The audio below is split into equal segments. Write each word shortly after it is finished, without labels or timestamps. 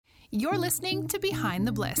You're listening to Behind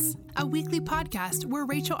the Bliss, a weekly podcast where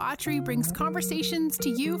Rachel Autry brings conversations to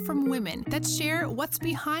you from women that share what's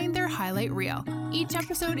behind their highlight reel. Each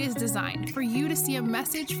episode is designed for you to see a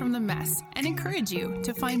message from the mess and encourage you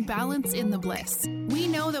to find balance in the bliss. We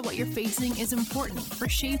know that what you're facing is important for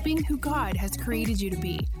shaping who God has created you to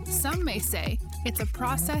be. Some may say it's a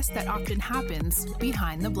process that often happens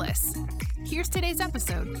behind the bliss. Here's today's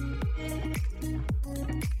episode.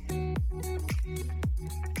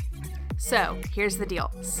 So here's the deal.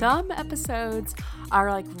 Some episodes are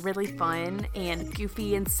like really fun and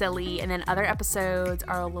goofy and silly, and then other episodes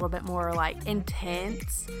are a little bit more like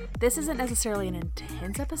intense. This isn't necessarily an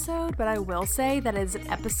intense episode, but I will say that it's an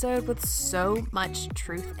episode with so much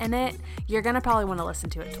truth in it, you're gonna probably want to listen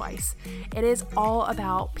to it twice. It is all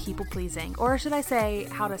about people pleasing, or should I say,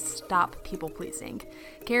 how to stop people pleasing.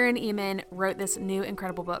 Karen Ehman wrote this new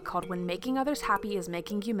incredible book called When Making Others Happy is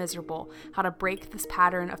Making You Miserable: How to Break This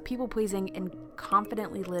Pattern of People Pleasing and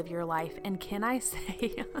Confidently Live Your Life. And can I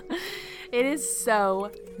say, it is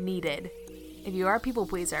so needed. If you are a people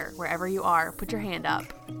pleaser, wherever you are, put your hand up.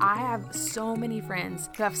 I have so many friends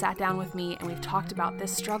who have sat down with me and we've talked about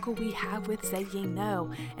this struggle we have with saying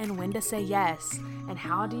no and when to say yes. And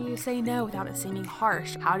how do you say no without it seeming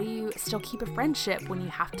harsh? How do you still keep a friendship when you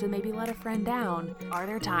have to maybe let a friend down? Are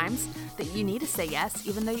there times that you need to say yes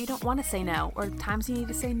even though you don't want to say no? Or times you need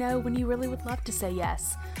to say no when you really would love to say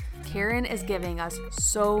yes? Karen is giving us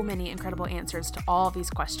so many incredible answers to all of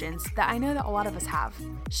these questions that I know that a lot of us have.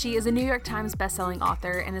 She is a New York Times bestselling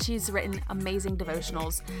author and she's written amazing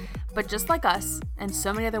devotionals. But just like us and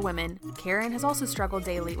so many other women, Karen has also struggled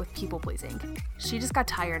daily with people pleasing. She just got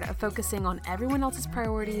tired of focusing on everyone else's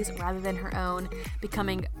priorities rather than her own,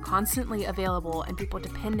 becoming constantly available and people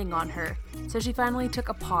depending on her. So she finally took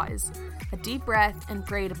a pause, a deep breath, and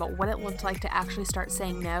prayed about what it looked like to actually start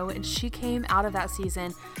saying no, and she came out of that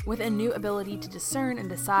season with a new ability to discern and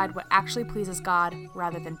decide what actually pleases God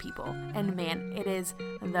rather than people. And man, it is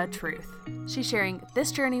the truth. She's sharing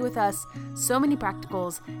this journey with us, so many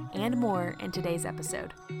practicals, and more in today's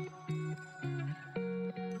episode.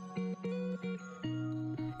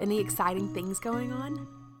 Any exciting things going on?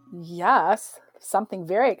 Yes, something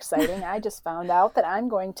very exciting. I just found out that I'm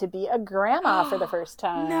going to be a grandma for the first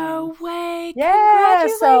time. No way! Yeah,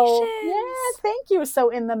 Congratulations! Thank you. So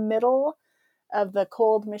in the middle of the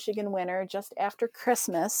cold Michigan winter, just after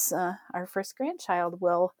Christmas, our first grandchild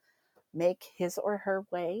will make his or her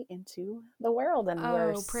way into the world, and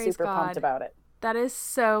we're super pumped about it. That is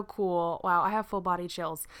so cool. Wow, I have full body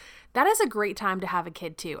chills. That is a great time to have a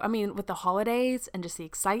kid too. I mean, with the holidays and just the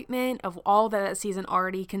excitement of all that season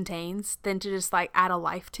already contains, then to just like add a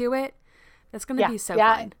life to it, that's going to be so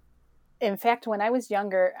fun. In fact, when I was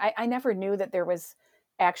younger, I never knew that there was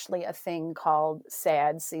actually a thing called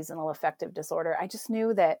SAD, seasonal affective disorder. I just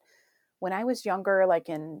knew that when I was younger, like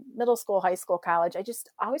in middle school, high school, college, I just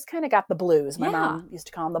always kind of got the blues. My mom used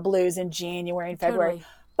to call them the blues in January and February. Totally.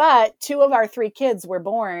 But 2 of our 3 kids were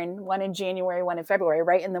born, one in January, one in February,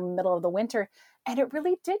 right in the middle of the winter. And it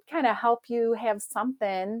really did kind of help you have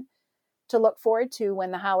something to look forward to when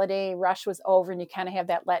the holiday rush was over and you kind of have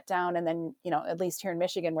that letdown. And then, at least here in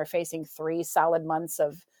Michigan, we're facing 3 solid months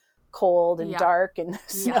of cold and dark and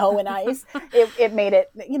snow and ice. It made it,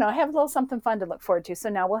 have a little something fun to look forward to. So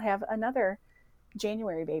now we'll have another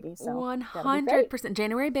January baby. So 100%.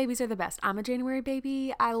 January babies are the best. I'm a January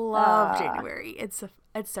baby. I love January. It's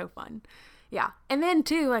so fun. Yeah. And then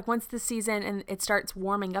too, like once the season and it starts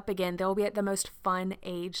warming up again, they'll be at the most fun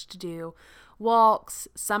age to do walks,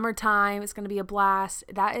 summertime. It's going to be a blast.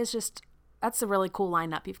 That's a really cool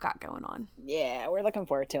lineup you've got going on. Yeah, we're looking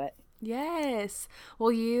forward to it. Yes.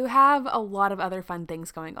 Well, you have a lot of other fun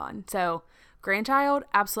things going on. So grandchild,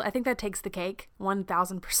 absolutely. I think that takes the cake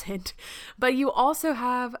 1000%. But you also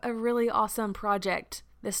have a really awesome project,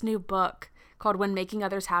 this new book called When Making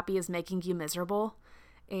Others Happy is Making You Miserable.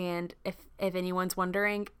 And if anyone's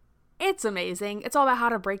wondering, it's amazing. It's all about how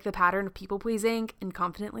to break the pattern of people pleasing and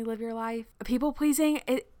confidently live your life. People pleasing,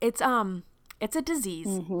 it's a disease.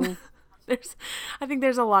 Mm-hmm. I think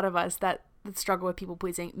there's a lot of us that struggle with people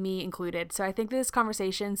pleasing, me included. So I think this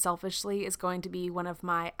conversation, selfishly, is going to be one of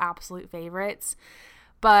my absolute favorites.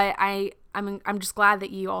 But I'm just glad that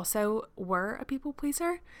you also were a people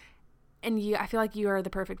pleaser, and I feel like you are the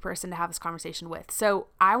perfect person to have this conversation with. So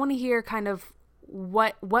I want to hear kind of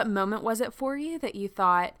what moment was it for you that you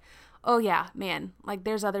thought, oh yeah, man, like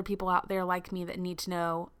there's other people out there like me that need to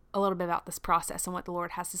know a little bit about this process and what the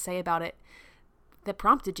Lord has to say about it, that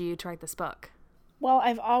prompted you to write this book? Well,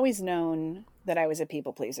 I've always known that I was a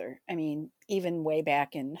people pleaser. I mean, even way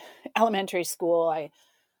back in elementary school, I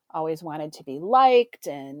always wanted to be liked,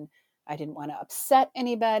 and I didn't want to upset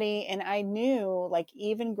anybody. And I knew, like,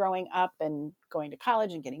 even growing up and going to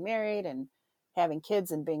college and getting married and having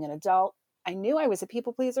kids and being an adult, I knew I was a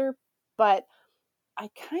people pleaser, but I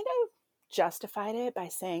kind of justified it by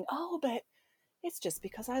saying, oh, but it's just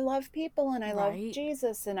because I love people and I love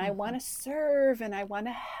Jesus and I want to serve and I want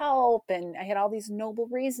to help. And I had all these noble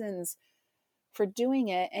reasons for doing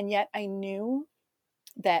it. And yet I knew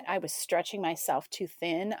that I was stretching myself too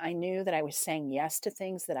thin. I knew that I was saying yes to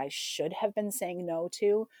things that I should have been saying no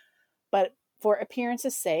to. But for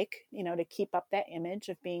appearance's sake, you know, to keep up that image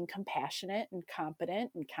of being compassionate and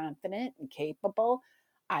competent and confident and capable,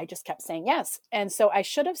 I just kept saying yes. And so I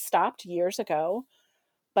should have stopped years ago.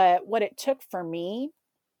 But what it took for me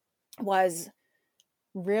was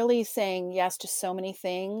really saying yes to so many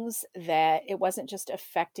things that it wasn't just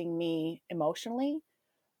affecting me emotionally,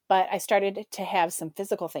 but I started to have some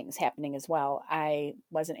physical things happening as well. I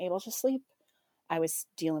wasn't able to sleep. I was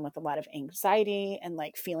dealing with a lot of anxiety and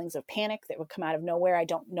like feelings of panic that would come out of nowhere. I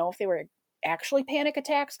don't know if they were actually panic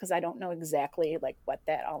attacks because I don't know exactly like what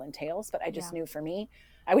that all entails, but I just knew for me,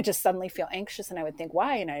 I would just suddenly feel anxious and I would think,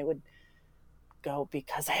 why? And I would go,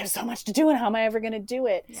 because I have so much to do and how am I ever going to do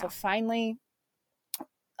it? Yeah. So finally,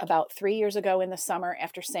 about 3 years ago in the summer,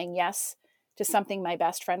 after saying yes to something my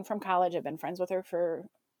best friend from college, I've been friends with her for,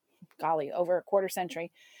 golly, over a quarter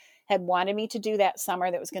century, had wanted me to do that summer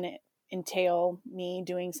that was going to entail me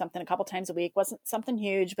doing something a couple times a week. Wasn't something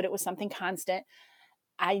huge, but it was something constant.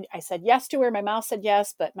 I said yes to her. My mouth said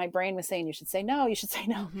yes, but my brain was saying, you should say no, you should say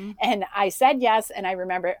no. Mm-hmm. And I said yes. And I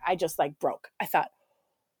remember I just like broke. I thought,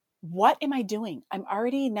 what am I doing? I'm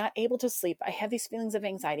already not able to sleep. I have these feelings of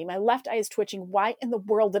anxiety. My left eye is twitching. Why in the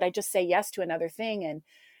world did I just say yes to another thing? And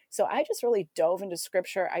so I just really dove into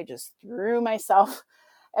scripture. I just threw myself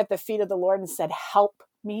at the feet of the Lord and said, help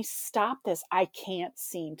me stop this. I can't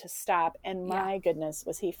seem to stop. And my goodness,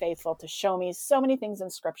 was he faithful to show me so many things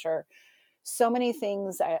in scripture, so many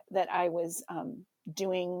things that I was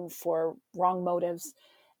doing for wrong motives.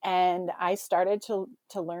 And I started to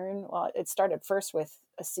learn, well, it started first with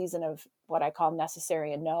a season of what I call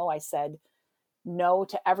necessary and no. I said no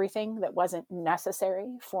to everything that wasn't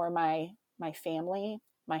necessary for my family,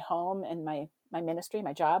 my home, and my ministry,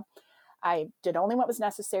 my job. I did only what was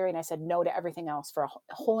necessary. And I said no to everything else for a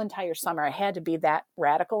whole entire summer. I had to be that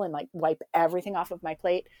radical and like wipe everything off of my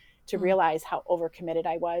plate to realize how overcommitted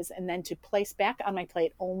I was. And then to place back on my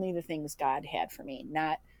plate only the things God had for me,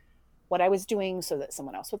 not what I was doing so that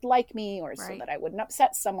someone else would like me or so that I wouldn't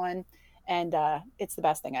upset someone. And it's the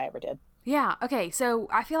best thing I ever did. Yeah. Okay. So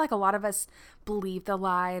I feel like a lot of us believe the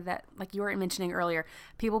lie that, like you were mentioning earlier,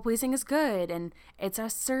 people pleasing is good and it's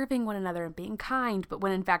us serving one another and being kind, but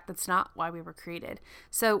when in fact that's not why we were created.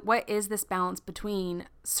 So what is this balance between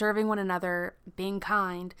serving one another, being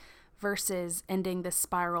kind, versus ending this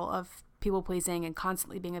spiral of people pleasing and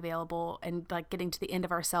constantly being available and like getting to the end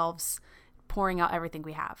of ourselves, pouring out everything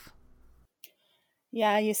we have?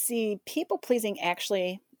 Yeah. You see, people pleasing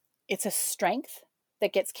actually, it's a strength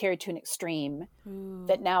that gets carried to an extreme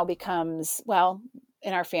that now becomes, well,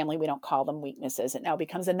 in our family, we don't call them weaknesses. It now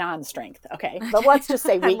becomes a non-strength. Okay. But let's just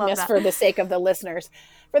say weakness for the sake of the listeners.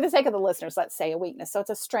 For the sake of the listeners, let's say a weakness. So it's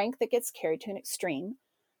a strength that gets carried to an extreme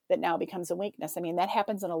that now becomes a weakness. I mean, that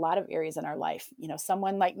happens in a lot of areas in our life. You know,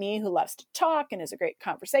 someone like me who loves to talk and is a great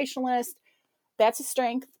conversationalist, that's a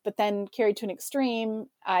strength. But then carried to an extreme,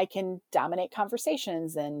 I can dominate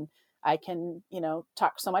conversations and I can, you know,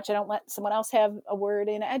 talk so much I don't let someone else have a word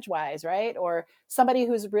in edgewise, right? Or somebody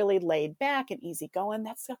who's really laid back and easygoing,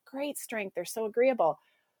 that's a great strength. They're so agreeable.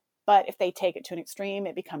 But if they take it to an extreme,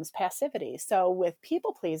 it becomes passivity. So with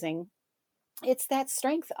people pleasing, it's that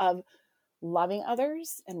strength of loving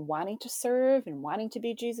others and wanting to serve and wanting to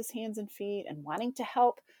be Jesus' hands and feet and wanting to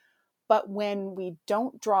help. But when we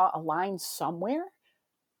don't draw a line somewhere,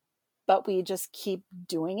 but we just keep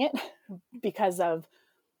doing it because of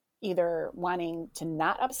either wanting to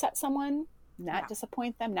not upset someone, not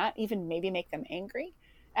disappoint them, not even maybe make them angry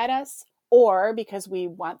at us, or because we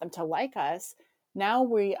want them to like us, now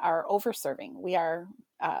we are over-serving, we are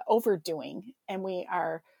overdoing, and we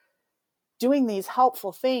are doing these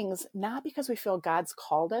helpful things, not because we feel God's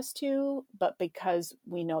called us to, but because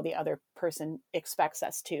we know the other person expects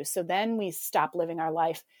us to. So then we stop living our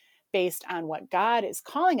life based on what God is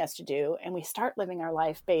calling us to do, and we start living our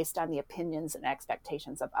life based on the opinions and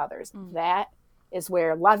expectations of others. That is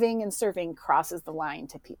where loving and serving crosses the line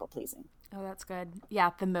to people pleasing. Oh, that's good.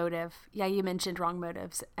 Yeah, the motive. Yeah, you mentioned wrong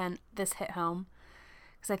motives, and this hit home.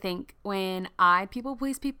 Because I think when I people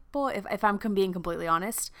please people, if I'm being completely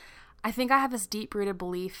honest, I think I have this deep-rooted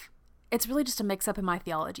belief it's really just a mix up in my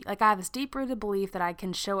theology. Like I have this deep rooted belief that I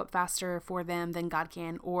can show up faster for them than God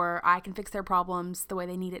can, or I can fix their problems the way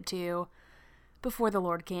they need it to before the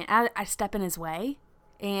Lord can. I step in his way,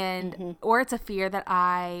 and or it's a fear that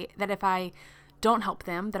if I don't help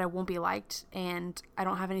them, that I won't be liked and I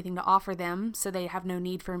don't have anything to offer them, so they have no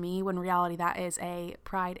need for me, when in reality that is a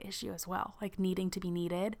pride issue as well, like needing to be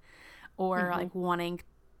needed, or like wanting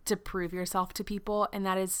to prove yourself to people. And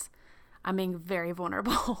that is, I'm being very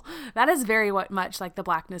vulnerable. That is very much like the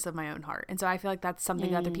blackness of my own heart. And so I feel like that's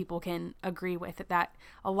something other people can agree with, that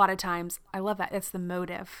a lot of times, I love that. It's the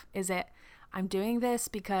motive. Is it, I'm doing this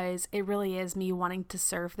because it really is me wanting to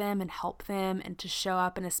serve them and help them and to show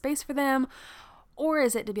up in a space for them? Or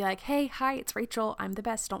is it to be like, hey, hi, it's Rachel. I'm the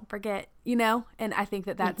best. Don't forget, And I think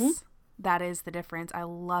that is the difference. I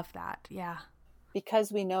love that. Yeah.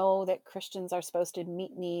 Because we know that Christians are supposed to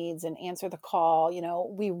meet needs and answer the call,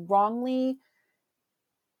 we wrongly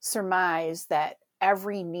surmise that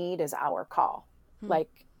every need is our call. Like,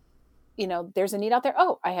 there's a need out there.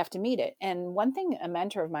 Oh, I have to meet it. And one thing a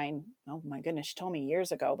mentor of mine, oh my goodness, she told me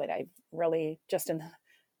years ago, but I really just in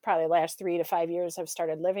probably the last 3 to 5 years have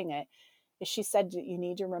started living it, is she said, you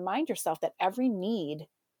need to remind yourself that every need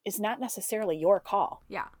is not necessarily your call.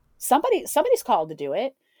 Yeah. Somebody's called to do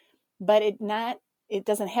it, but it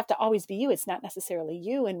doesn't have to always be you. It's not necessarily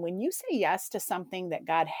you. And when you say yes to something that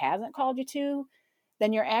God hasn't called you to,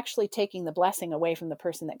 then you're actually taking the blessing away from the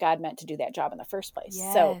person that God meant to do that job in the first place.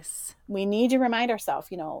 Yes. So we need to remind ourselves,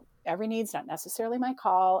 every need's not necessarily my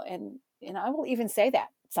call. And I will even say that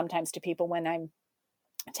sometimes to people when I'm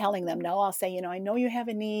telling them no. I'll say, I know you have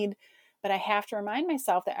a need, but I have to remind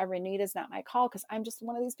myself that every need is not my call, because I'm just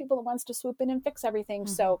one of these people that wants to swoop in and fix everything.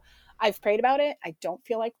 So I've prayed about it. I don't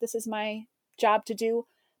feel like this is my job to do,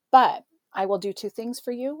 but I will do 2 things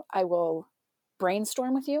for you. I will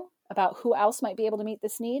brainstorm with you about who else might be able to meet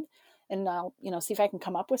this need, and I'll, see if I can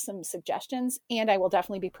come up with some suggestions. And I will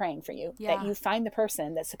definitely be praying for you that you find the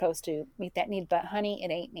person that's supposed to meet that need. But honey,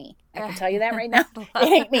 it ain't me. I can tell you that right now. It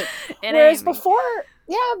ain't me. Whereas before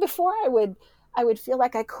I would feel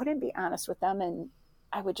like I couldn't be honest with them, and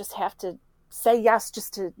I would just have to say yes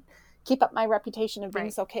just to keep up my reputation of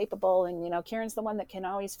being so capable. And, Karen's the one that can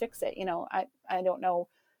always fix it. I don't know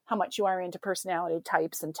how much you are into personality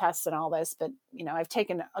types and tests and all this, but, I've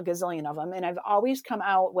taken a gazillion of them, and I've always come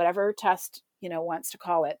out, whatever test, wants to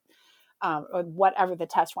call it, or whatever the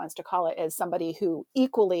test wants to call it, as somebody who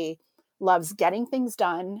equally loves getting things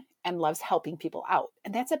done and loves helping people out.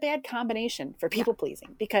 And that's a bad combination for people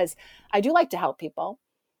pleasing, because I do like to help people,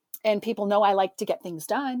 and people know I like to get things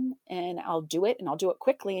done, and I'll do it, and I'll do it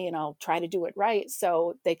quickly, and I'll try to do it right.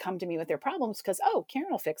 So they come to me with their problems because, oh,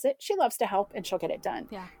 Karen will fix it. She loves to help, and she'll get it done.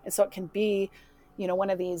 Yeah. And so it can be,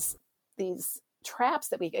 one of these traps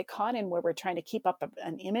that we get caught in, where we're trying to keep up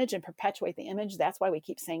an image and perpetuate the image. That's why we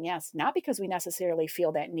keep saying yes, not because we necessarily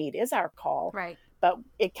feel that need is our call, right? But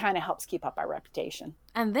it kind of helps keep up our reputation.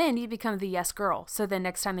 And then you become the yes girl. So then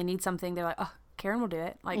next time they need something, they're like, oh, Karen will do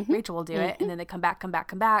it. Like Rachel will do it. And then they come back.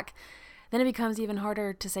 Then it becomes even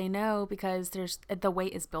harder to say no, because the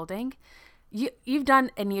weight is building. You've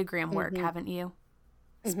done Enneagram work, haven't you?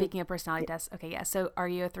 Speaking of personality tests. Okay. Yeah. So are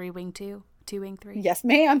you a 3-wing 2? 2-wing 3? Yes,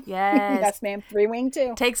 ma'am. Yes. Yes, ma'am. 3-wing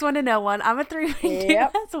 2. Takes one to know one. I'm a 3-wing 2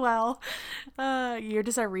 as well. You're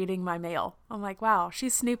just reading my mail. I'm like, wow,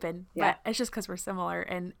 she's snooping. Yeah. But it's just because we're similar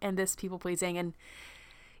and this people pleasing. And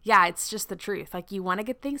yeah, it's just the truth. Like, you want to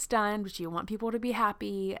get things done, but you want people to be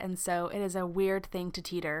happy. And so it is a weird thing to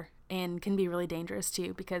teeter, and can be really dangerous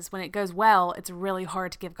too, because when it goes well, it's really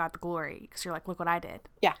hard to give God the glory, because you're like, look what I did.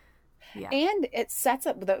 Yeah. And it sets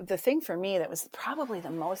up the thing for me that was probably the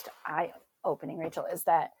most eye-opening, Rachel, is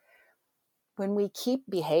that when we keep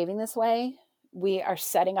behaving this way, we are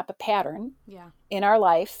setting up a pattern in our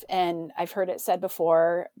life. And I've heard it said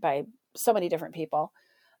before by so many different people.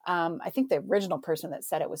 I think the original person that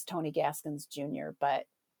said it was Tony Gaskins Jr., but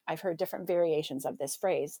I've heard different variations of this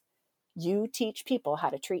phrase. You teach people how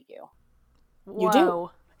to treat you. Whoa, you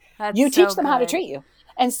do. That's you teach so them good. how to treat you.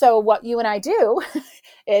 And so what you and I do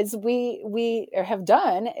is we have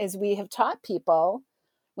done is we have taught people,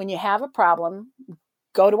 when you have a problem,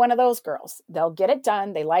 go to one of those girls. They'll get it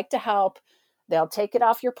done. They like to help. They'll take it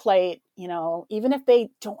off your plate. Even if they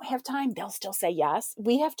don't have time, they'll still say yes.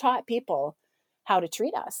 We have taught people how to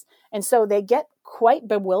treat us. And so they get quite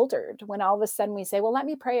bewildered when all of a sudden we say, well, let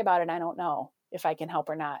me pray about it. I don't know if I can help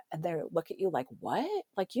or not. And they look at you like, what?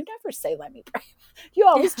 Like, you never say, let me pray. You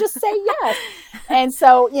always just say yes. And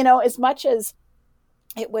so, as much as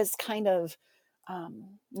it was kind of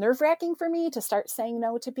nerve-wracking for me to start saying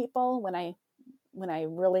no to people when I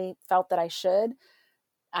really felt that I should,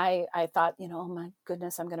 I thought, oh my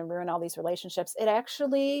goodness, I'm going to ruin all these relationships.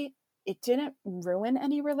 It didn't ruin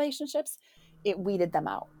any relationships. It weeded them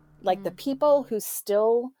out. Like the people who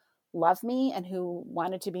still love me and who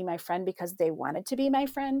wanted to be my friend because they wanted to be my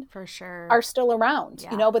friend for sure are still around,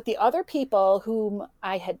 but the other people whom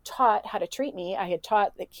I had taught how to treat me, I had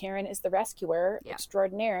taught that Karen is the rescuer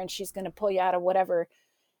extraordinaire and she's going to pull you out of whatever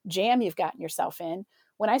jam you've gotten yourself in.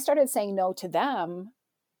 When I started saying no to them,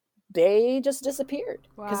 they just disappeared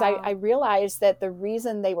because I realized that the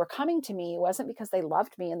reason they were coming to me wasn't because they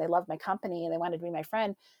loved me and they loved my company and they wanted to be my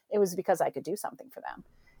friend. It was because I could do something for them.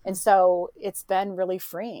 And so it's been really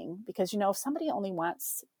freeing because, if somebody only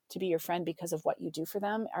wants to be your friend because of what you do for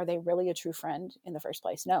them, are they really a true friend in the first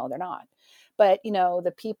place? No, they're not. But,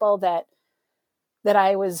 the people that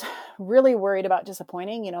I was really worried about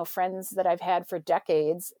disappointing, friends that I've had for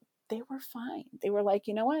decades, they were fine. They were like,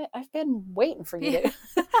 you know what? I've been waiting for you to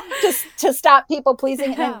just to stop people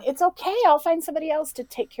pleasing. Yeah. And it's okay. I'll find somebody else to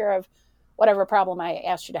take care of whatever problem I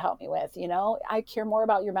asked you to help me with. I care more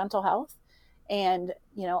about your mental health and,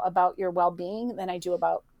 about your well-being than I do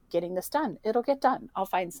about getting this done. It'll get done. I'll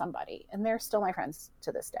find somebody. And they're still my friends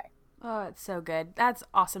to this day. Oh, it's so good. That's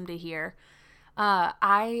awesome to hear.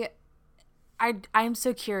 I'm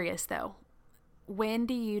so curious though. When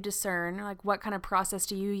do you discern, like what kind of process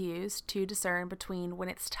do you use to discern between when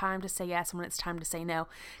it's time to say yes and when it's time to say no?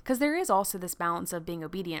 Because there is also this balance of being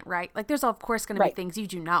obedient, right? Like there's of course going to be things you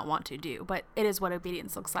do not want to do, but it is what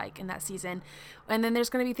obedience looks like in that season. And then there's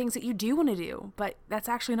going to be things that you do want to do, but that's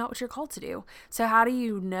actually not what you're called to do. So how do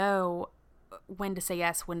you know when to say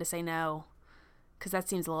yes, when to say no? Because that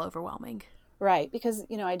seems a little overwhelming. Right. Because,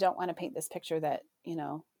 I don't want to paint this picture that,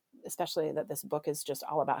 especially that this book is just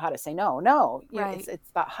all about how to say no. No, it's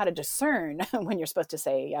about how to discern when you're supposed to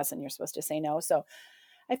say yes and you're supposed to say no. So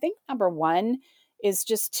I think number one is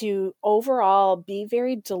just to overall be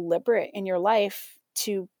very deliberate in your life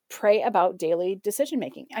to pray about daily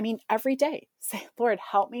decision-making. I mean, every day say, Lord,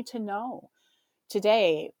 help me to know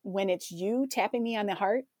today when it's you tapping me on the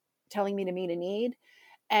heart, telling me to meet a need.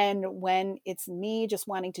 And when it's me just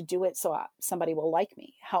wanting to do it so somebody will like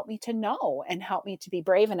me, help me to know and help me to be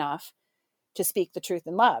brave enough to speak the truth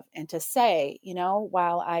in love and to say,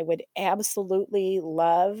 while I would absolutely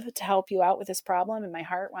love to help you out with this problem and my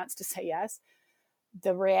heart wants to say yes,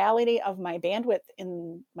 the reality of my bandwidth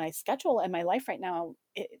in my schedule and my life right now,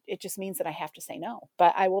 it just means that I have to say no.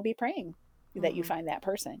 But I will be praying that you find that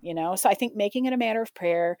person, So I think making it a matter of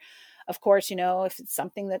prayer, of course, if it's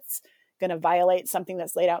something that's going to violate something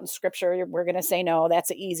that's laid out in scripture, we're going to say no.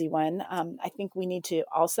 That's an easy one. I think we need to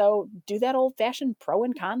also do that old fashioned pro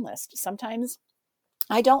and con list. Sometimes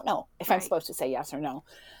I don't know if I'm supposed to say yes or no.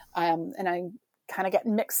 And I kind of get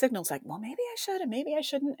mixed signals like, well, maybe I should and maybe I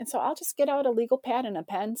shouldn't. And so I'll just get out a legal pad and a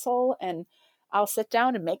pencil and I'll sit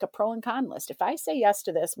down and make a pro and con list. If I say yes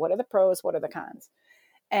to this, what are the pros? What are the cons?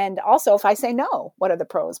 And also if I say no, what are the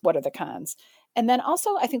pros? What are the cons? And then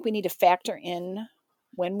also I think we need to factor in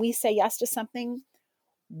when we say yes to something,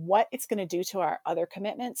 what it's going to do to our other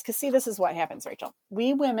commitments. Because see, this is what happens, Rachel.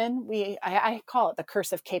 We women, I call it the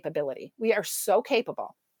curse of capability. We are so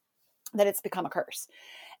capable that it's become a curse.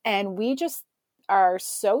 And we just are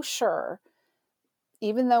so sure,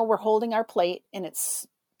 even though we're holding our plate and it's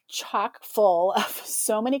chock full of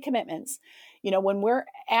so many commitments, when we're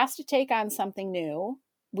asked to take on something new,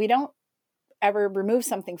 we don't ever remove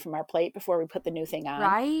something from our plate before we put the new thing on.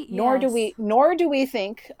 Right. Nor do we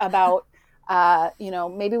think about,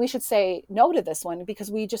 maybe we should say no to this one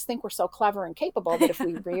because we just think we're so clever and capable that if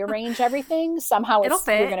we rearrange everything, somehow we're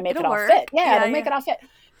going to make it all fit. Yeah, it'll make it all fit.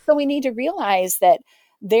 So we need to realize that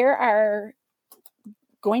there are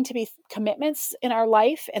going to be commitments in our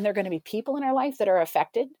life and there are going to be people in our life that are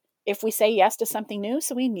affected if we say yes to something new.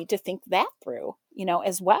 So we need to think that through,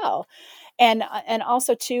 as well. And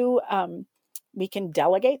also too, we can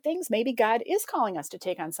delegate things. Maybe God is calling us to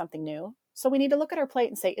take on something new. So we need to look at our plate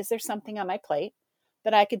and say, is there something on my plate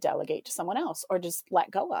that I could delegate to someone else or just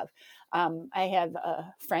let go of? I have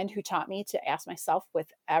a friend who taught me to ask myself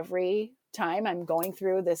with every time I'm going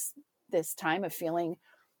through this time of feeling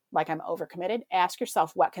like I'm overcommitted, ask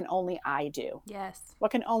yourself, what can only I do? Yes.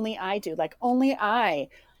 What can only I do? Like only I,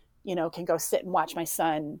 can go sit and watch my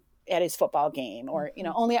son at his football game, or,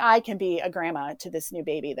 only I can be a grandma to this new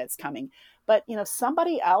baby that's coming. But,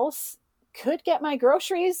 somebody else could get my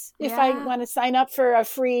groceries if I want to sign up for a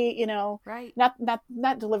free, right. Not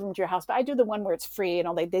deliver them to your house, but I do the one where it's free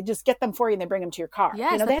and they just get them for you and they bring them to your car.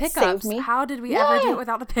 Yes, the that pickups. Saved me. How did we ever do it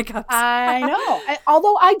without the pickups? I know.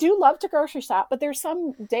 Although I do love to grocery shop, but there's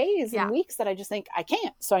some days and weeks that I just think I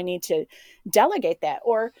can't. So I need to delegate that.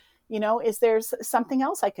 Or, Is there something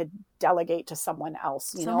else I could delegate to someone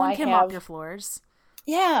else? Someone can mop your floors.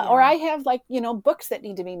 Yeah. Or I have books that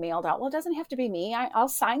need to be mailed out. Well, it doesn't have to be me. I'll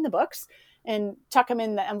sign the books and tuck them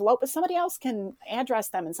in the envelope, but somebody else can address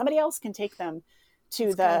them and somebody else can take them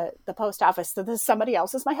to the post office. So somebody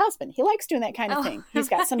else is my husband. He likes doing that kind of thing. He's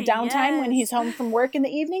got some downtime when he's home from work in the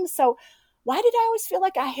evening. So why did I always feel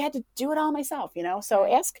like I had to do it all myself?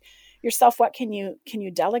 So ask yourself, what can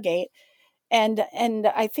you delegate? And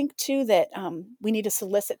I think too that we need to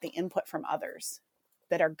solicit the input from others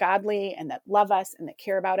that are godly and that love us and that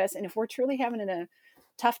care about us. And if we're truly having a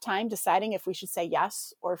tough time deciding if we should say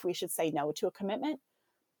yes or if we should say no to a commitment,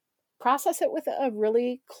 process it with a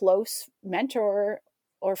really close mentor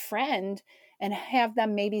or friend and have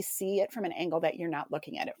them maybe see it from an angle that you're not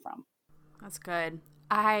looking at it from. That's good.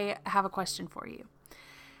 I have a question for you.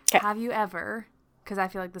 Okay. Have you ever, because I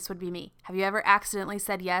feel like this would be me, have you ever accidentally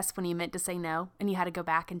said yes when you meant to say no and you had to go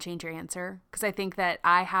back and change your answer? Because I think that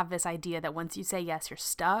I have this idea that once you say yes, you're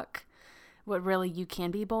stuck. But really, you can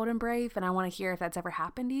be bold and brave. And I want to hear if that's ever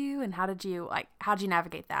happened to you. And how did you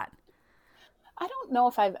navigate that? I don't know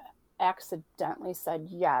if I've accidentally said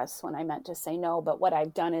yes when I meant to say no, but what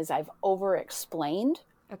I've done is I've over-explained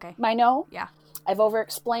my no. Yeah. I've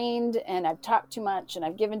over-explained and I've talked too much and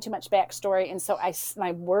I've given too much backstory. And so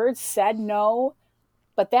my words said no,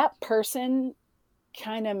 but that person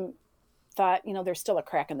kind of thought, there's still a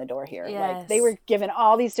crack in the door here. Yes. Like they were given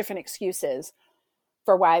all these different excuses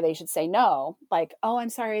for why they should say no. Like, oh, I'm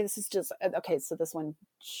sorry. This is just, okay. So this one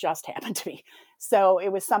just happened to me. So it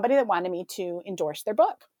was somebody that wanted me to endorse their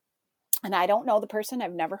book. And I don't know the person.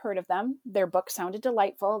 I've never heard of them. Their book sounded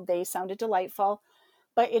delightful. They sounded delightful,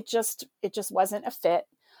 but it just wasn't a fit.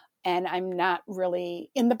 And I'm not really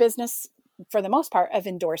in the business for the most part of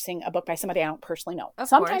endorsing a book by somebody I don't personally know.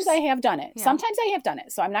 Sometimes I have done it. Yeah. Sometimes I have done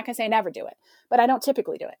it. So I'm not going to say I never do it, but I don't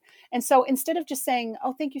typically do it. And so instead of just saying,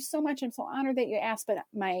 oh, thank you so much, I'm so honored that you asked, but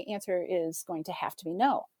my answer is going to have to be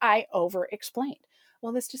no, I over-explained.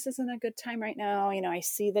 Well, this just isn't a good time right now. I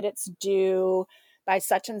see that it's due by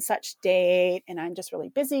such and such date, and I'm just really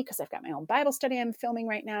busy because I've got my own Bible study I'm filming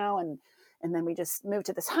right now, and then we just moved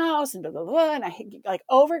to this house and blah, blah, blah, and I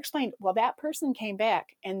over-explained. Well, that person came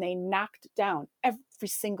back and they knocked down every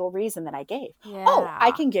single reason that I gave. Yeah. Oh, I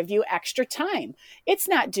can give you extra time. It's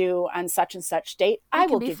not due on such and such date. I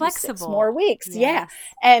will give flexible. You 6 more weeks. Yes.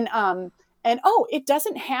 Yeah. And it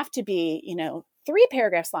doesn't have to be, 3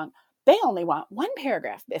 paragraphs long. They only want 1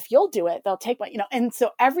 paragraph. If you'll do it, they'll take one, and so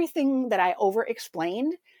everything that I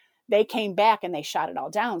over-explained, they came back and they shot it all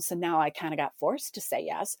down. So now I kind of got forced to say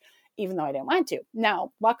yes, even though I didn't want to.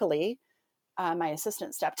 Now, luckily, my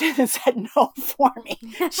assistant stepped in and said no for me.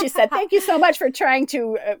 She said, thank you so much for trying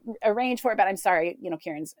to arrange for it, but I'm sorry,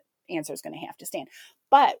 Karen's answer is going to have to stand.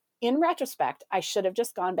 But in retrospect, I should have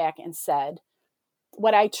just gone back and said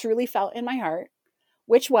what I truly felt in my heart,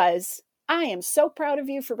 which was, I am so proud of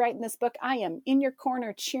you for writing this book. I am in your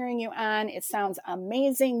corner cheering you on. It sounds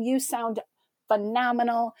amazing. You sound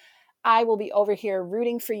phenomenal. I will be over here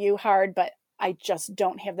rooting for you hard, but I just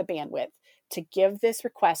don't have the bandwidth to give this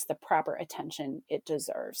request the proper attention it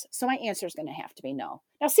deserves. So my answer is going to have to be no.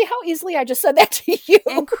 Now, see how easily I just said that to you?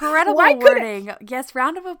 Incredible wording. Yes,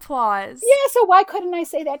 round of applause. Yeah, so why couldn't I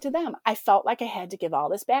say that to them? I felt like I had to give all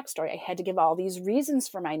this backstory. I had to give all these reasons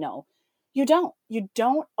for my no. You don't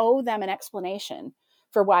owe them an explanation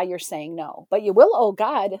for why you're saying no, but you will owe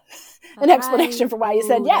God an explanation for why you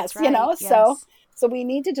said yes, right. Yes. So we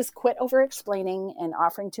need to just quit over explaining and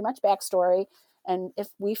offering too much backstory. And if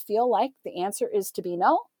we feel like the answer is to be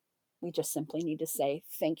no, we just simply need to say,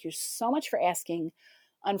 thank you so much for asking.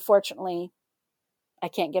 Unfortunately, I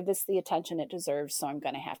can't give this the attention it deserves, so I'm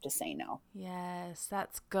going to have to say no. Yes,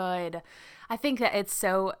 that's good. I think that it's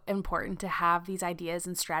so important to have these ideas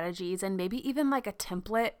and strategies and maybe even like a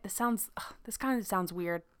template. This kind of sounds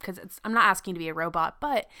weird because I'm not asking you to be a robot,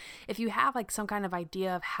 but if you have like some kind of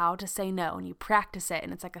idea of how to say no and you practice it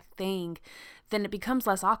and it's like a thing, then it becomes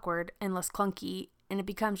less awkward and less clunky and it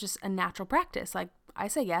becomes just a natural practice. Like I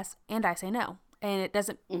say yes and I say no. And it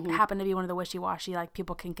doesn't happen to be one of the wishy-washy, like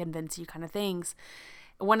people can convince you kind of things.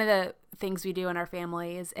 One of the things we do in our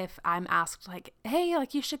family is if I'm asked like, hey,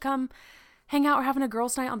 like you should come hang out. We're having a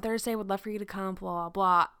girls' night on Thursday. Would love for you to come, blah, blah,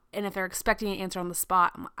 blah. And if they're expecting an answer on the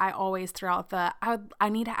spot, I always throw out I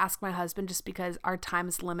need to ask my husband just because our time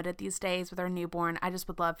is limited these days with our newborn. I just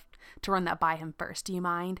would love to run that by him first. Do you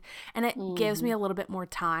mind? And it gives me a little bit more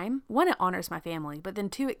time. 1, it honors my family, but then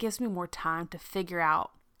 2, it gives me more time to figure out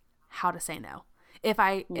how to say no. If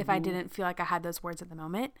I didn't feel like I had those words at the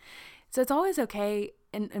moment. So it's always okay,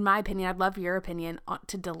 in my opinion, I'd love your opinion,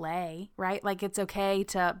 to delay, right? Like it's okay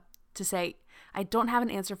to say, I don't have an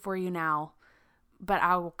answer for you now, but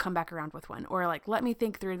I will come back around with one. Or like, let me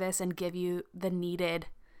think through this and give you the needed,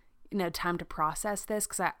 time to process this,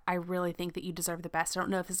 because I really think that you deserve the best. I don't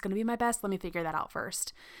know if this is going to be my best. Let me figure that out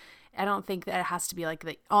first. I don't think that it has to be like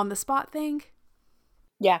the on the spot thing.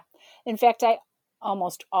 Yeah. In fact, I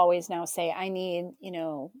almost always now say I need,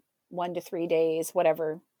 1 to 3 days,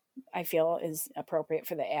 whatever I feel is appropriate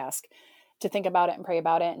for the ask, to think about it and pray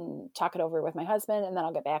about it and talk it over with my husband, and then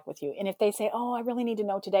I'll get back with you. And if they say, oh, I really need to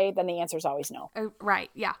know today, then the answer is always no. Right.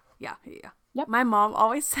 Yeah. Yep. My mom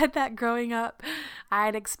always said that growing up.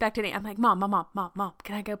 I'd expected it. I'm like, Mom,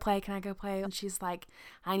 can I go play? And she's like,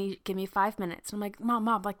 give me 5 minutes. And I'm like, Mom,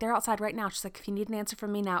 like they're outside right now. She's like, if you need an answer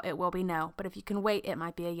from me now, it will be no. But if you can wait, it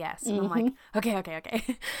might be a yes. And I'm like,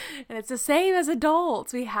 okay. And it's the same as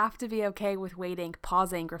adults. We have to be okay with waiting,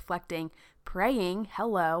 pausing, reflecting, praying.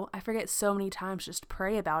 Hello. I forget so many times, just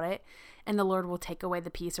pray about it. And the Lord will take away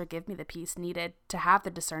the peace or give me the peace needed to have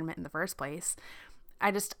the discernment in the first place.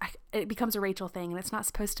 It becomes a Rachel thing, and it's not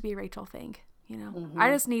supposed to be a Rachel thing, I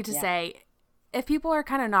just need to say, if people are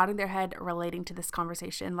kind of nodding their head relating to this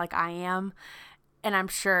conversation like I am, and I'm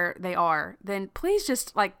sure they are, then please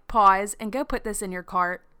just like pause and go put this in your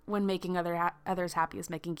cart when making others happy is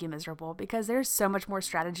making you miserable, because there's so much more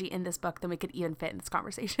strategy in this book than we could even fit in this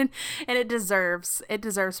conversation, and it deserves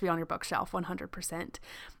to be on your bookshelf 100%.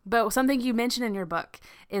 But something you mentioned in your book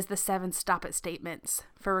is the 7 stop it statements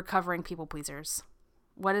for recovering people pleasers.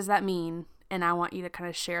 What does that mean? And I want you to kind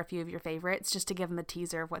of share a few of your favorites just to give them a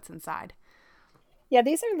teaser of what's inside. Yeah,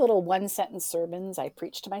 these are little 1-sentence sermons I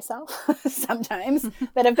preach to myself sometimes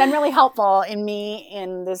that have been really helpful in me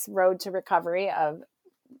in this road to recovery of,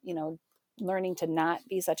 learning to not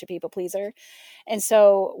be such a people pleaser. And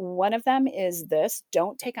so one of them is this: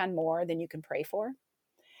 don't take on more than you can pray for.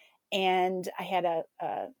 And I had a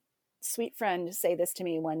sweet friend say this to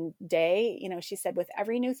me one day. She said, with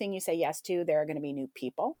every new thing you say yes to, there are going to be new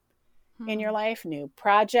people in your life, new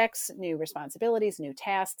projects, new responsibilities, new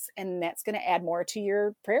tasks. And that's going to add more to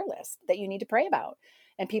your prayer list that you need to pray about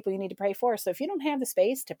and people you need to pray for. So if you don't have the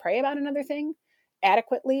space to pray about another thing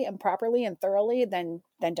adequately and properly and thoroughly, then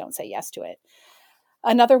don't say yes to it.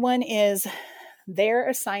 Another one is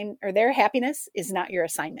their happiness is not your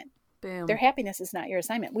assignment. Boom. Their happiness is not your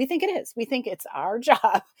assignment. We think it is. We think it's our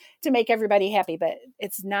job to make everybody happy, but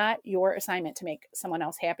it's not your assignment to make someone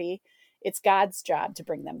else happy. It's God's job to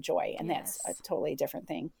bring them joy. And Yes. That's a totally different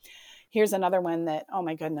thing. Here's another one that, oh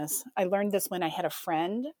my goodness, I learned this when I had a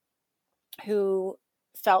friend who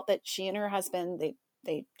felt that she and her husband,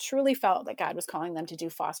 they truly felt that God was calling them to do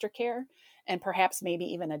foster care and perhaps maybe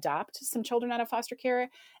even adopt some children out of foster care.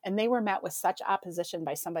 And they were met with such opposition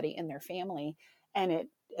by somebody in their family. And it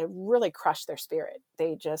really crushed their spirit.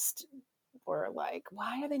 They just were like,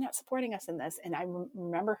 why are they not supporting us in this? And I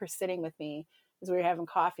remember her sitting with me as we were having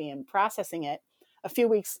coffee and processing it. A few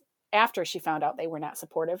weeks after she found out they were not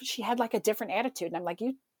supportive, she had like a different attitude. And I'm like,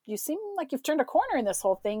 you seem like you've turned a corner in this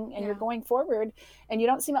whole thing and you're going forward and you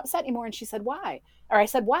don't seem upset anymore. And she said, why? Or I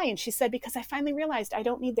said, why? And she said, because I finally realized I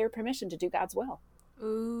don't need their permission to do God's will.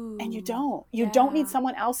 Ooh. And you don't need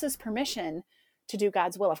someone else's permission to do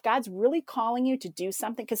God's will. If God's really calling you to do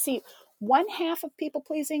something, because see, one half of people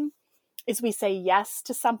pleasing is we say yes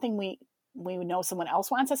to something we know someone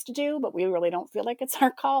else wants us to do, but we really don't feel like it's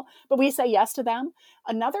our call, but we say yes to them.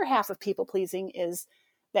 Another half of people pleasing is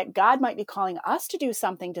that God might be calling us to do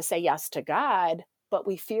something to say yes to God, but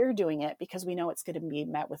we fear doing it because we know it's going to be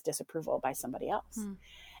met with disapproval by somebody else.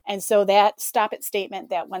 And so that stop it statement,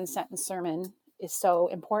 that 1-sentence sermon is so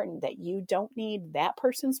important, that you don't need that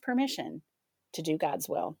person's permission to do God's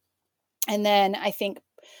will. And then I think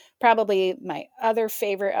probably my other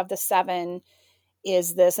favorite of the 7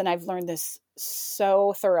 is this, and I've learned this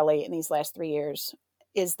so thoroughly in these last 3 years,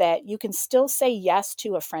 is that you can still say yes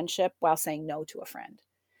to a friendship while saying no to a friend.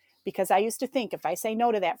 Because I used to think if I say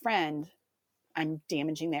no to that friend, I'm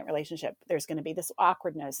damaging that relationship. There's going to be this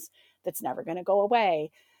awkwardness that's never going to go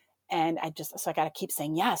away. And I got to keep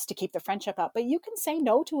saying yes to keep the friendship up. But you can say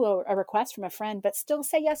no to a request from a friend, but still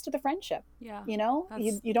say yes to the friendship. Yeah. You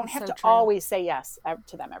don't have to true. always say yes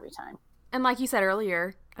to them every time. And like you said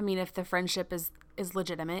earlier, I mean, if the friendship is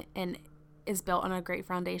legitimate and is built on a great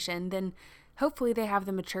foundation, then hopefully they have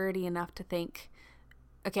the maturity enough to think,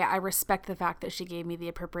 okay, I respect the fact that she gave me the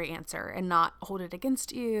appropriate answer, and not hold it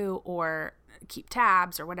against you or keep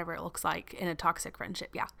tabs or whatever it looks like in a toxic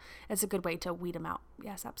friendship. Yeah, it's a good way to weed them out.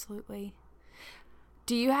 Yes, absolutely.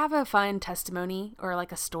 Do you have a fun testimony or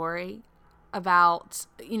like a story about,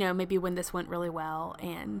 maybe when this went really well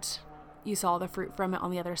and you saw the fruit from it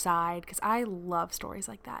on the other side? Because I love stories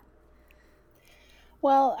like that.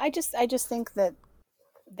 Well, I just think that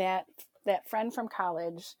that friend from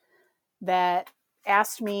college that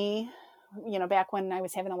asked me, back when I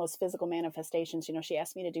was having all those physical manifestations, she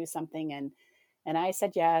asked me to do something, and I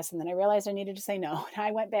said yes. And then I realized I needed to say no. And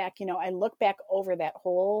I went back, I look back over that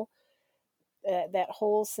whole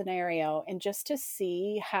scenario, and just to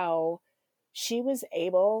see how she was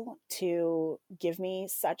able to give me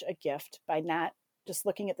such a gift by not just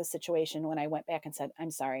looking at the situation when I went back and said,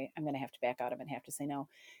 I'm sorry, I'm going to have to back out of it and have to say no.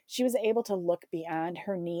 She was able to look beyond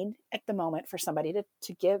her need at the moment for somebody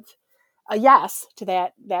to give a yes to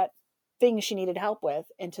that thing she needed help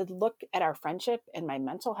with, and to look at our friendship and my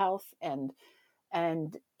mental health and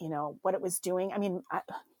what it was doing. I mean,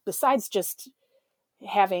 besides just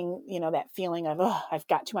having, that feeling of, oh, I've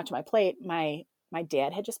got too much on my plate. My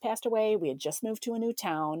dad had just passed away. We had just moved to a new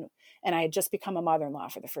town, and I had just become a mother-in-law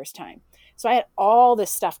for the first time. So I had all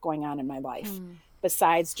this stuff going on in my life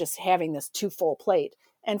besides just having this too full plate.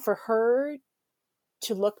 And for her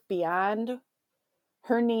to look beyond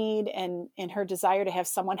her need and her desire to have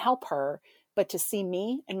someone help her, but to see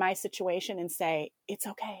me in my situation and say, it's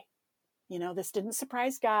okay. This didn't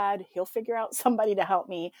surprise God. He'll figure out somebody to help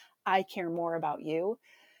me. I care more about you.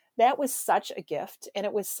 That was such a gift. And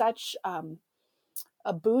it was such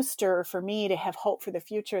a booster for me to have hope for the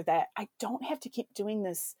future, that I don't have to keep doing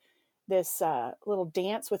this little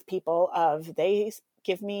dance with people of they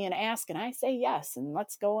give me an ask and I say yes, and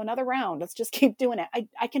let's go another round. Let's just keep doing it.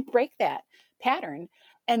 I can break that pattern,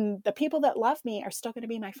 and the people that love me are still going to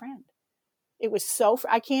be my friend. It was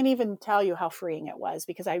I can't even tell you how freeing it was,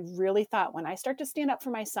 because I really thought when I start to stand up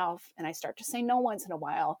for myself and I start to say no once in a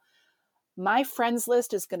while, my friends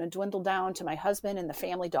list is going to dwindle down to my husband and the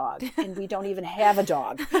family dog. And we don't even have a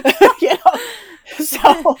dog,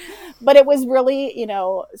 So, but it was really,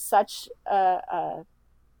 such a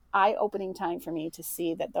eye-opening time for me to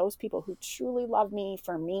see that those people who truly love me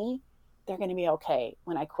for me, they're going to be okay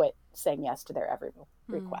when I quit saying yes to their every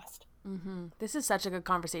request. Mm-hmm. This is such a good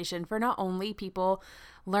conversation for not only people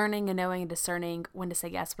learning and knowing and discerning when to say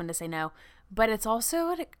yes, when to say no, but it's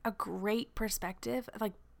also a great perspective.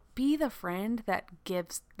 Like, be the friend that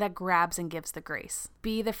grabs and gives the grace.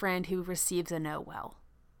 Be the friend who receives a no well.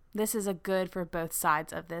 This is a good for both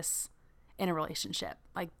sides of this in a relationship.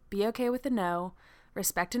 Like, be okay with the no,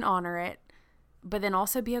 respect and honor it, but then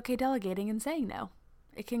also be okay delegating and saying no.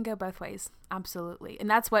 It can go both ways. Absolutely. And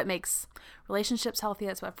that's what makes relationships healthy.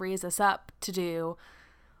 That's what frees us up to do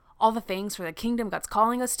all the things for the kingdom God's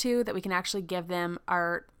calling us to, that we can actually give them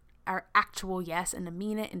our actual yes, and to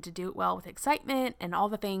mean it, and to do it well with excitement and all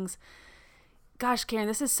the things. Gosh, Karen,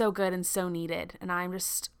 this is so good and so needed. And I'm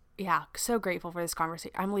just, so grateful for this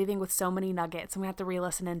conversation. I'm leaving with so many nuggets. I'm going to have to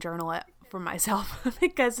re-listen and journal it for myself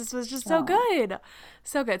because this was just so good.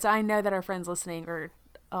 So good. So I know that our friends listening are,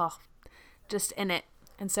 just in it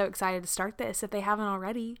and so excited to start this if they haven't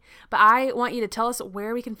already. But I want you to tell us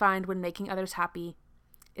where we can find When Making Others Happy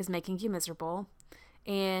is Making You Miserable,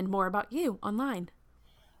 and more about you online.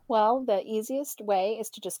 Well, the easiest way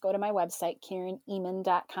is to just go to my website,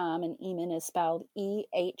 KarenEman.com, and Eman is spelled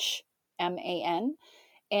EHMAN.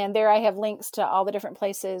 And there I have links to all the different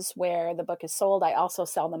places where the book is sold. I also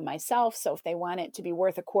sell them myself. So if they want it to be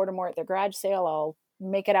worth a quarter more at their garage sale, I'll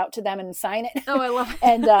make it out to them and sign it. Oh, I love it.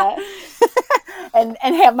 And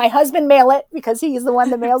and have my husband mail it, because he's the one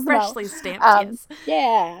that mails them out. Freshly stamped, yes.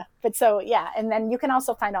 Yeah. But and then you can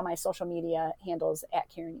also find all my social media handles at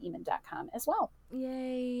KarenEman.com as well.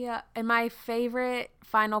 Yay. And my favorite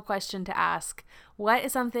final question to ask, what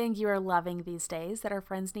is something you are loving these days that our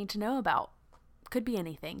friends need to know about? Could be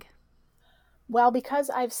anything. Well, because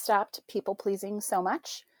I've stopped people pleasing so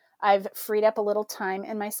much, I've freed up a little time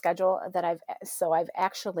in my schedule that I've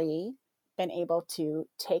actually been able to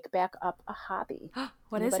take back up a hobby.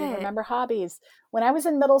 What Anybody is it? Remember hobbies? When I was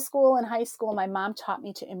in middle school and high school, my mom taught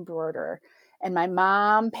me to embroider, and my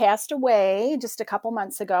mom passed away just a couple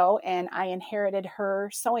months ago, and I inherited her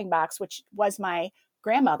sewing box, which was my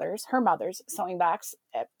her mother's sewing box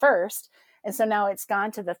at first. And so now it's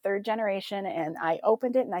gone to the third generation, and I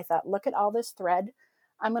opened it and I thought, look at all this thread.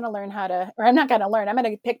 I'm going to learn I'm not going to learn, I'm going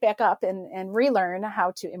to pick back up and relearn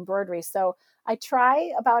how to embroidery. So I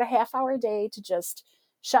try about a half hour a day to just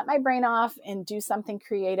shut my brain off and do something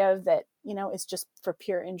creative that, is just for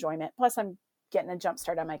pure enjoyment. Plus I'm getting a jump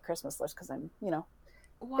start on my Christmas list, because I'm,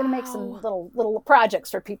 going to make some little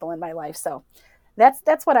projects for people in my life. So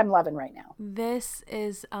that's what I'm loving right now. This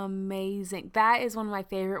is amazing. That is one of my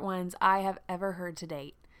favorite ones I have ever heard to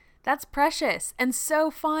date. That's precious and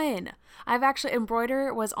so fun. I've actually,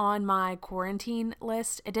 embroider was on my quarantine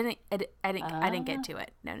list. I didn't get to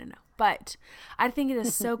it. No. But I think it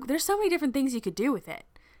is there's so many different things you could do with it,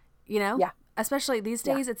 Yeah. Especially these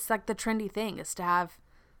days, It's like the trendy thing is to have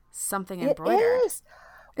something embroidered. It is.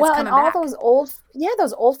 Well, and all those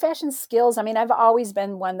old-fashioned skills. I mean, I've always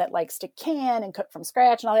been one that likes to can and cook from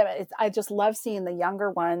scratch and all that. I just love seeing the younger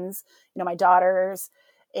ones, my daughter's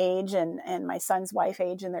age and my son's wife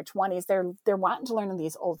age in their 20s. They're wanting to learn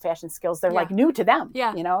these old-fashioned skills. They're like new to them,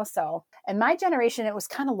 so. And my generation, it was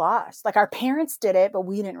kind of lost. Like our parents did it, but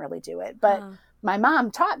we didn't really do it. But my mom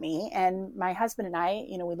taught me, and my husband and I,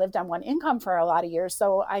 we lived on one income for a lot of years.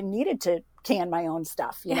 So I needed to can my own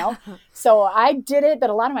stuff, So I did it, but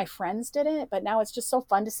a lot of my friends did it. But now it's just so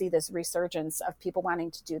fun to see this resurgence of people wanting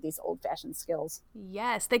to do these old fashioned skills.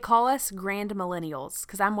 Yes. They call us grand millennials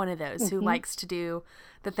because I'm one of those who likes to do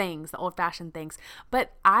the old fashioned things.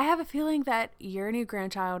 But I have a feeling that your new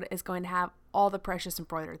grandchild is going to have all the precious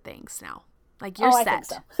embroidered things now. Like you're set. I think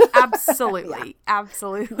so. Absolutely.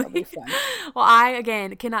 Absolutely. That'll be fun. Well, I,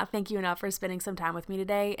 again, cannot thank you enough for spending some time with me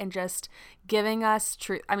today and just giving us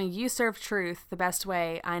truth. I mean, you serve truth the best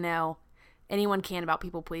way I know anyone can about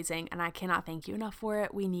people pleasing, and I cannot thank you enough for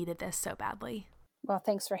it. We needed this so badly. Well,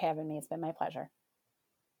 thanks for having me. It's been my pleasure.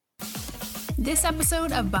 This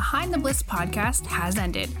episode of Behind the Bliss podcast has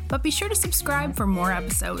ended, but be sure to subscribe for more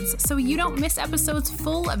episodes so you don't miss episodes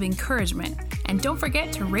full of encouragement. And don't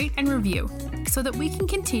forget to rate and review so that we can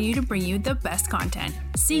continue to bring you the best content.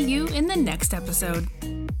 See you in the next episode.